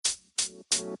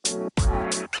Hey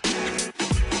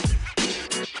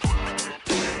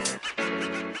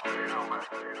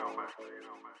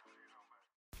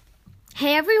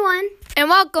everyone, and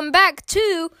welcome back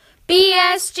to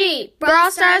BSG,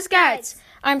 Brawl Stars Guides.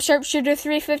 I'm Sharpshooter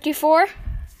 354.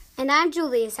 And I'm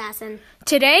Julie Assassin.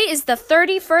 Today is the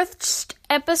 31st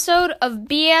episode of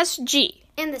BSG.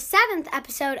 And the 7th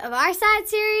episode of our side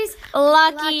series,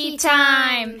 Lucky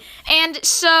Time. And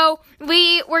so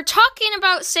we were talking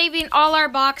about saving all our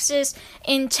boxes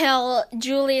until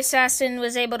Julie Assassin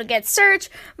was able to get search.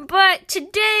 But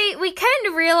today we kind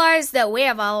of realized that we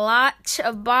have a lot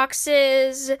of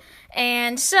boxes.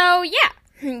 And so,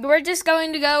 we're just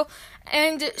going to go.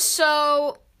 And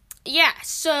so,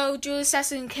 so Julie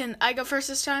Assassin, can I go first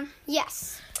this time?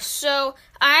 Yes. So,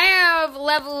 I have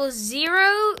levels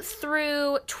 0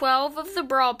 through 12 of the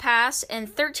Brawl Pass and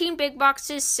 13 big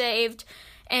boxes saved.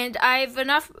 And I have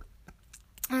enough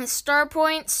star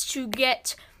points to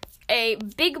get a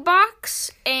big box.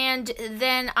 And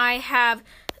then I have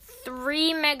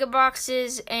 3 mega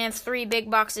boxes and 3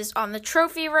 big boxes on the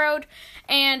trophy road.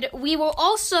 And we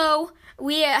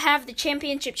have the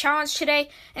championship challenge today.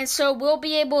 And so we'll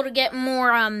be able to get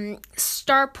more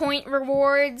star point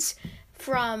rewards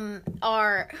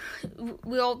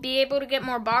we'll be able to get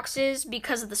more boxes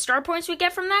because of the star points we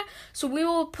get from that. So we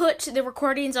will put the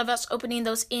recordings of us opening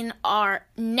those in our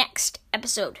next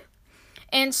episode.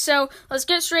 And so let's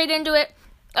get straight into it.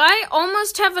 I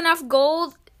almost have enough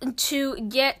gold to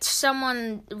get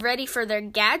someone ready for their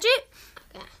gadget.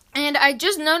 Yeah. And I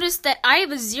just noticed that I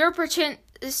have a 0%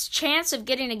 chance of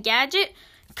getting a gadget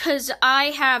because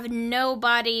I have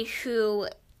nobody who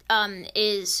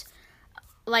is...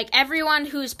 Like, everyone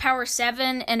who's power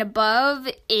 7 and above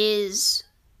is,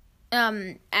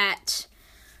 has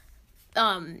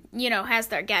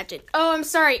their gadget. Oh, I'm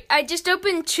sorry. I just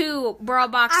opened 2 Brawl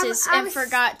boxes and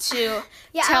forgot to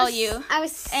tell you. I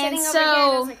was sitting over here and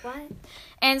I was like, what?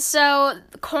 And so,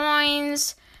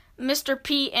 coins, Mr.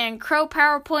 P, and Crow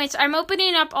power points. I'm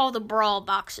opening up all the Brawl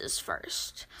boxes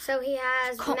first. So he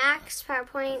has Max power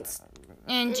points.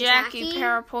 And Jackie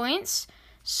power points.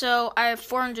 So I have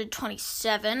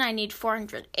 427. I need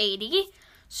 480.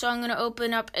 So I'm going to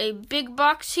open up a big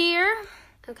box here.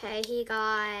 Okay, he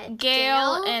got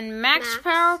Gale and Max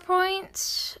power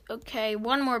points. Okay,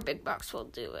 one more big box will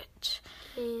do it.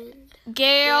 And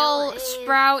Gale,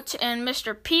 Sprout, and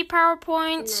Mr. P power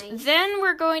points. Nice. Then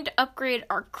we're going to upgrade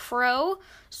our Crow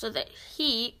so that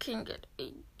he can get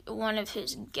one of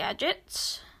his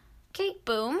gadgets. Okay.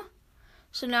 Boom.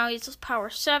 So now he's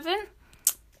power 7.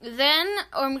 Then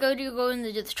I'm going to go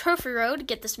into the trophy road,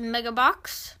 get this mega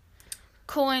box.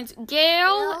 Coins,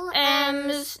 Gale,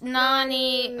 Ems,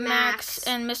 Nani, Max,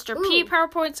 and Mr. P power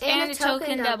points, and a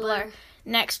token doubler.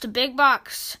 Next, big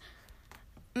box.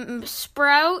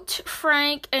 Sprout,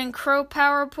 Frank, and Crow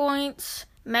power points.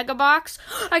 Mega box.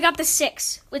 I got the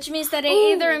 6, which means that I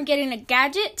either am getting a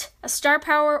gadget, a star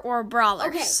power, or a brawler.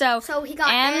 Okay, so he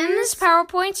got Ems power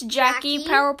points, Jackie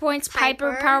power points,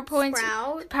 Piper power points,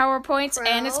 Sprout, power points, Crow.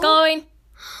 and it's glowing.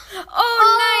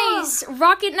 Oh, nice!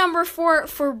 Rocket number 4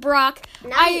 for Brock.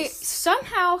 Nice. I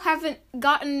somehow haven't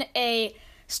gotten a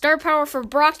star power for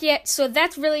Brock yet, so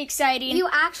that's really exciting. You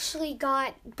actually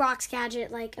got Brock's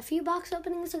gadget like a few box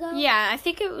openings ago? Yeah, I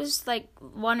think it was like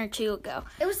 1 or 2 ago.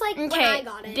 It was like when I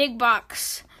got it. Big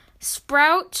box.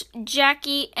 Sprout,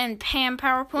 Jackie, and Pam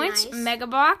power points. Nice. Mega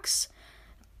box.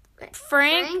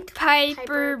 Frank,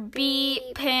 Piper,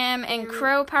 B, Pam, and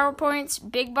Crow power points.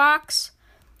 Big box.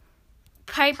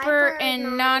 Piper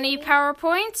and Nani power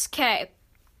points. Okay.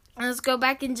 Let's go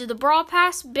back into the Brawl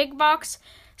Pass. Big box.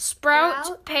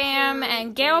 Sprout, Pam,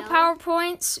 and Gale power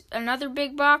points. Another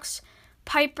big box.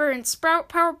 Piper and Sprout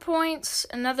power points.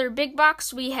 Another big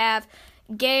box. We have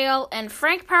Gale and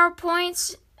Frank power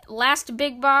points. Last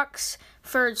big box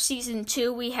for season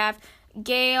 2. We have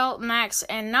Gale, Max,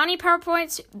 and Nani power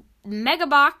points. Mega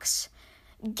box.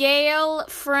 Gale,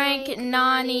 Frank,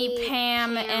 Nani,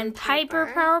 Pam, and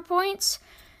Piper power points.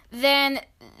 Then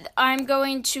I'm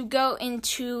going to go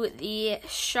into the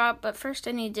shop, but first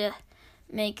I need to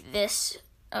make this.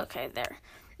 Okay, there.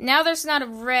 Now there's not a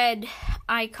red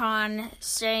icon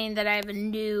saying that I have a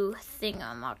new thing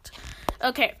unlocked.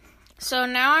 Okay, so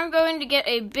now I'm going to get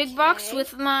a big box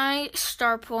with my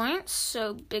star points.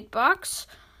 So big box.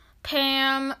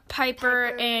 Pam,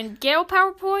 Piper, and Gale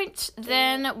power points.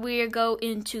 Then we go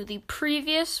into the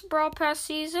previous Brawl Pass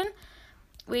season.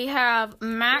 We have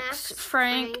Max,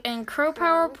 Frank, and Crow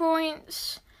power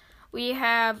points. We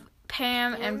have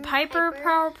Pam and Piper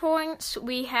power points.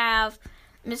 We have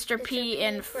Mr. P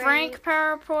and Frank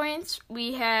power points.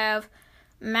 We have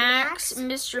Max,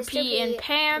 Mr. P, and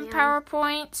Pam power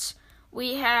points.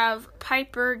 We have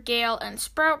Piper, Gale, and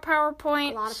Sprout power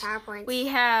points. A lot of power points. We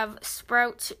have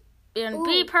Sprout and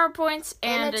B power points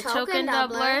and a token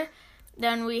doubler.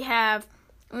 Then we have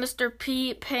Mr.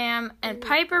 P, Pam, and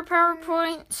Piper power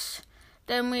points.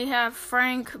 Then we have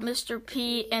Frank, Mr.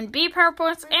 P, and B power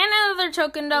points and another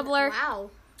token doubler.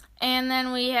 Wow. And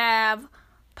then we have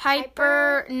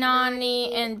Piper,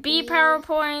 Nani, and B power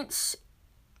points.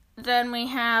 Then we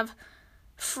have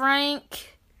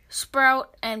Frank,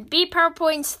 Sprout, and B power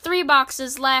points. 3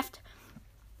 boxes left.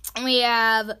 We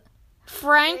have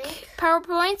Frank power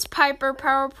points, Piper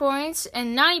power points,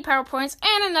 and Nani power points,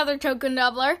 and another token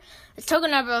doubler. The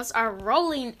token doublers are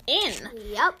rolling in.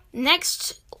 Yep.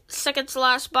 Next, second to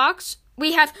last box,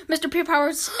 we have Mr. P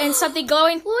powers and something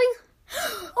glowing. Glowing.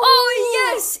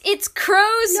 Oh, yes! It's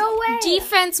Crow's No way.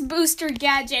 defense booster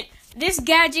gadget. This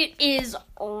gadget is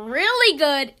really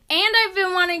good, and I've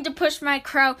been wanting to push my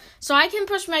Crow, so I can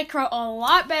push my Crow a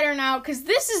lot better now, because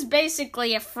this is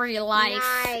basically a free life.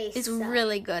 Nice. It's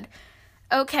really good.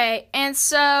 Okay, and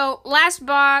so, last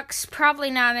box,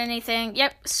 probably not anything.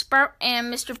 Yep, Sprout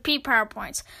and Mr. P power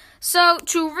points. So,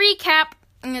 to recap,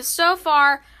 so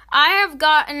far, I have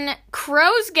gotten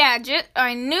Crow's gadget.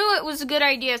 I knew it was a good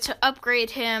idea to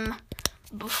upgrade him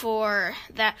before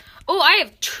that. Oh, I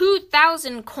have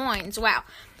 2,000 coins. Wow.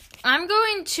 I'm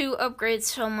going to upgrade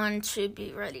someone to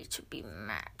be ready to be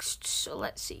maxed. So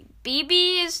let's see.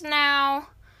 BB is now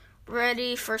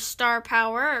ready for star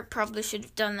power. I probably should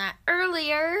have done that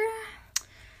earlier.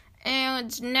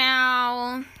 And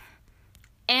now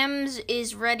Ems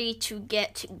is ready to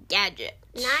get gadget.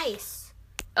 Nice.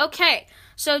 Okay,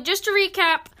 so just to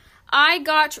recap, I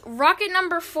got rocket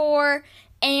number 4,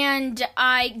 and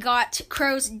I got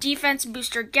Crow's defense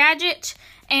booster gadget.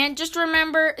 And just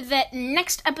remember that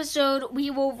next episode we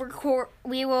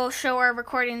will show our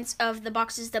recordings of the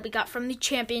boxes that we got from the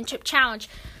championship challenge.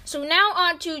 So now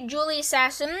on to Julie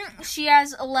Assassin. She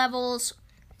has levels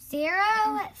 0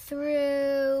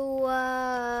 through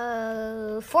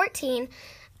 14.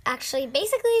 Actually,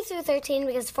 basically through 13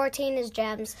 because 14 is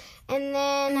gems. And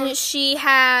then she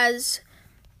has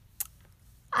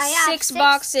I have 6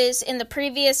 boxes in the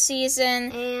previous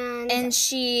season. And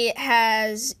she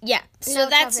has, so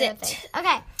that's it.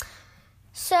 Okay,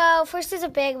 so first is a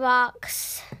big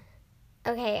box.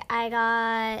 Okay, I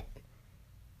got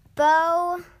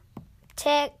Bo,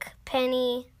 Tick,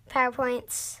 Penny,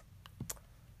 PowerPoints.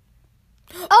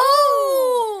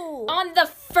 Oh! On the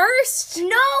first... No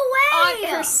way!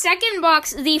 On her second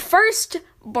box, the first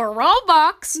Brawl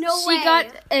box, way. She got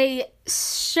a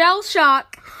Shell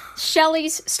Shock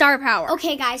Shelly's star power.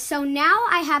 Okay, guys, so now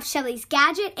I have Shelly's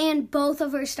gadget and both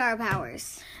of her star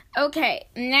powers. Okay,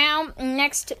 now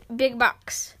next big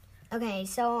box. Okay,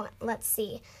 so let's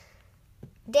see.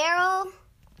 Daryl,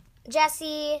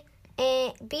 Jesse,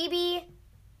 and BB,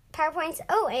 PowerPoints.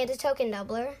 Oh, and a token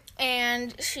doubler.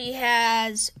 And she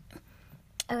has...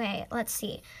 Okay, let's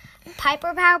see.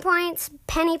 Piper PowerPoints,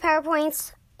 Penny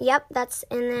PowerPoints. Yep, that's...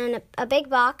 And then a big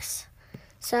box.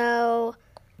 So...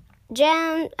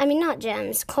 not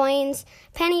gems, coins,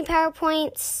 Penny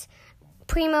PowerPoints,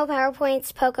 Primo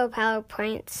PowerPoints, Poco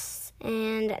PowerPoints,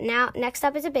 and now next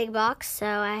up is a big box, so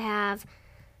I have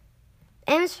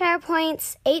M's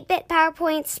PowerPoints, 8-bit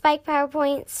PowerPoints, Spike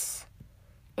PowerPoints,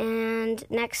 and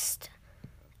next,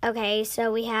 okay,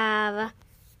 so we have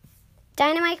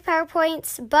Dynamite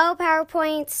PowerPoints, Bo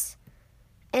PowerPoints,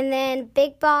 and then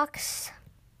big box,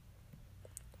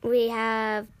 we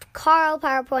have Carl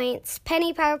PowerPoints,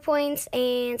 Penny PowerPoints,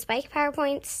 and Spike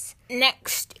PowerPoints.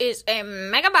 Next is a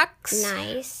Mega Box.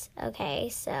 Nice. Okay,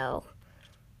 so...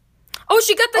 Oh,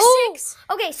 she got the 6!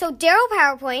 Okay, so Daryl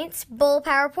PowerPoints, Bull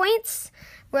PowerPoints,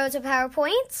 Rosa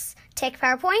PowerPoints, Tick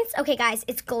PowerPoints. Okay, guys,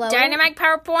 it's glowing. Dynamite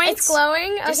PowerPoints. It's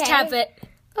glowing. Okay. Just tap it.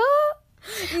 Oh.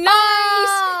 Nice!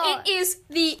 Oh. It is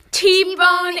the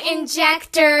T-Bone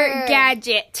Injector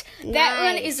gadget. Nice. That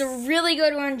one is a really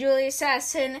good one, Julie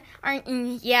Assassin.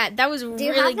 Yeah, that was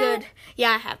really good.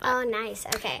 Yeah, I have that. Oh, nice.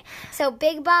 Okay. So,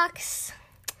 big box.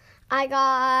 I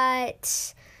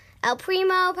got El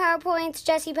Primo PowerPoints,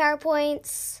 Jesse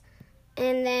PowerPoints,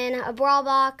 and then a Brawl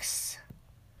box.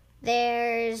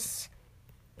 There's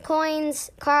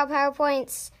coins, Carl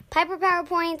PowerPoints, Piper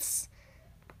PowerPoints.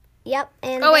 Yep,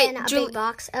 and then a big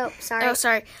box. Oh,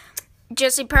 sorry.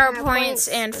 Jesse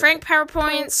PowerPoints and Frank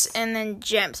PowerPoints, and then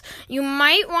gems. You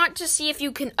might want to see if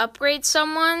you can upgrade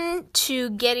someone to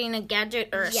getting a gadget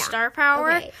or a star power.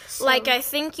 Okay, so I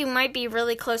think you might be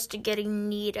really close to getting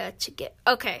Nita to get...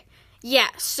 Okay, yeah,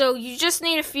 so you just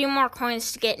need a few more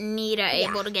coins to get Nita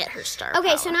able to get her star power.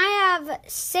 Okay, so now I have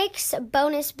 6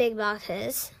 bonus big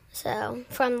boxes, so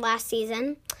from last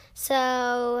season.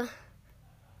 So...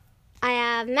 I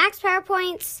have Max Power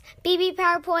Points, BB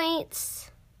Power Points,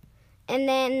 and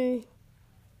then,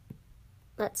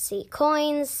 let's see,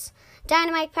 Coins,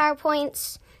 Dynamite Power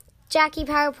Points, Jackie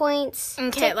Power Points.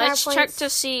 Okay, let's check to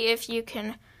see if you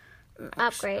can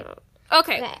upgrade.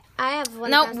 Okay. I have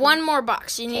one. No, one more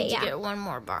box. You need to get one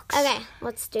more box. Okay,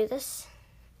 let's do this.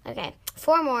 Okay,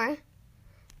 4 more.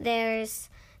 There's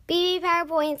BB Power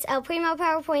Points, El Primo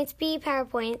Power Points, B Power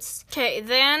Points. Okay,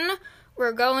 then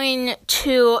we're going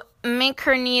to make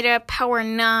her Nita Power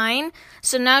 9.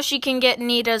 So now she can get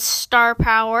Nita's Star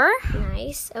Power.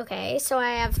 Nice. Okay, so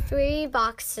I have 3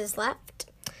 boxes left.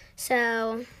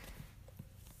 So,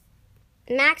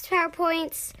 Max Power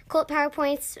Points, Colt Power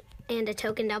Points, and a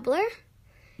Token Doubler.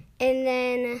 And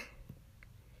then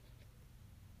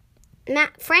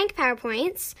Frank Power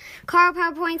Points, Carl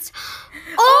Power Points.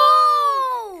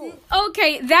 Oh!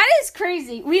 Okay, that is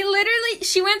crazy.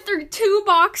 She went through 2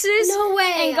 boxes. No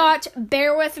way. And got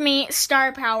Bear With Me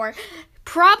Star Power.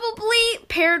 Probably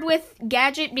paired with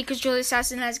Gadget because Julie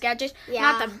Assassin has Gadget. Yeah.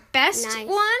 Not the best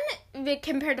one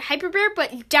compared to Hyper Bear,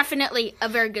 but definitely a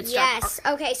very good Star Power. Yes.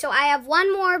 Okay, so I have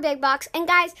one more big box. And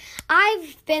guys,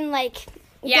 I've been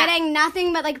getting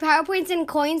nothing but Power Points and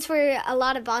coins for a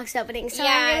lot of box openings. So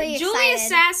I'm really excited. Julie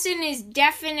Assassin is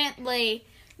definitely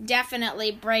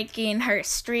breaking her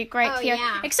streak here.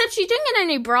 Yeah. Except she didn't get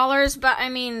any brawlers, but I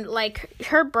mean,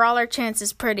 her brawler chance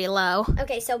is pretty low.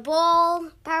 Okay, so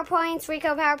Bull Power Points,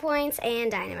 Rico Power Points,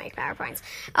 and Dynamite Power Points.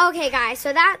 Okay, guys,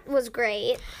 so that was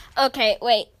great. Okay,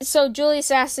 wait. So Julie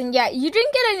Assassin, you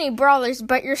didn't get any brawlers,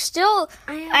 but you're still.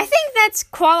 I think that's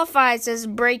qualifies as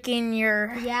breaking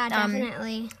your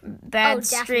definitely bad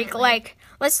streak. Definitely.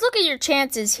 Let's look at your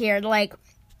chances here.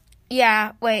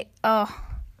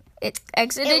 It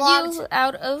exited you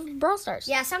out of Brawl Stars.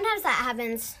 Yeah, sometimes that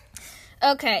happens.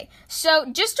 Okay, so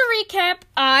just to recap,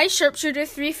 I, Sharpshooter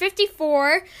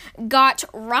 354, got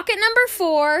Rocket number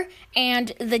 4 and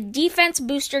the Defense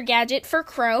Booster Gadget for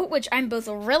Crow, which I'm both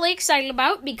really excited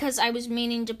about because I was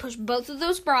meaning to push both of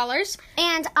those brawlers.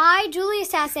 And I, Julie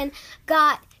Assassin,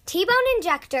 got T-Bone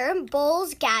Injector,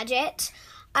 Bull's Gadget.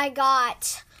 I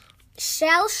got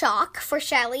Shell Shock for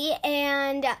Shelly,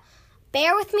 and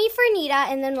Bear With Me for Nita,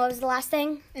 and then what was the last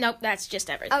thing? Nope, that's just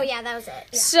everything. Oh, yeah, that was it.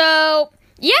 Yeah. So,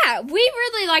 we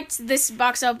really liked this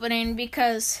box opening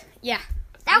because,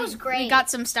 that was great. We got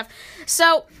some stuff.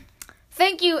 So,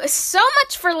 thank you so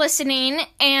much for listening,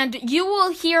 and you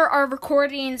will hear our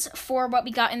recordings for what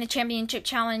we got in the Championship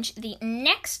Challenge the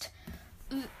next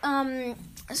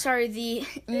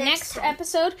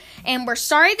episode. And we're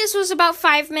sorry this was about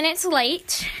 5 minutes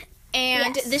late.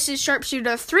 And this is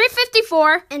Sharpshooter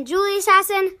 354. And Julie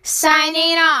Assassin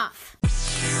signing off.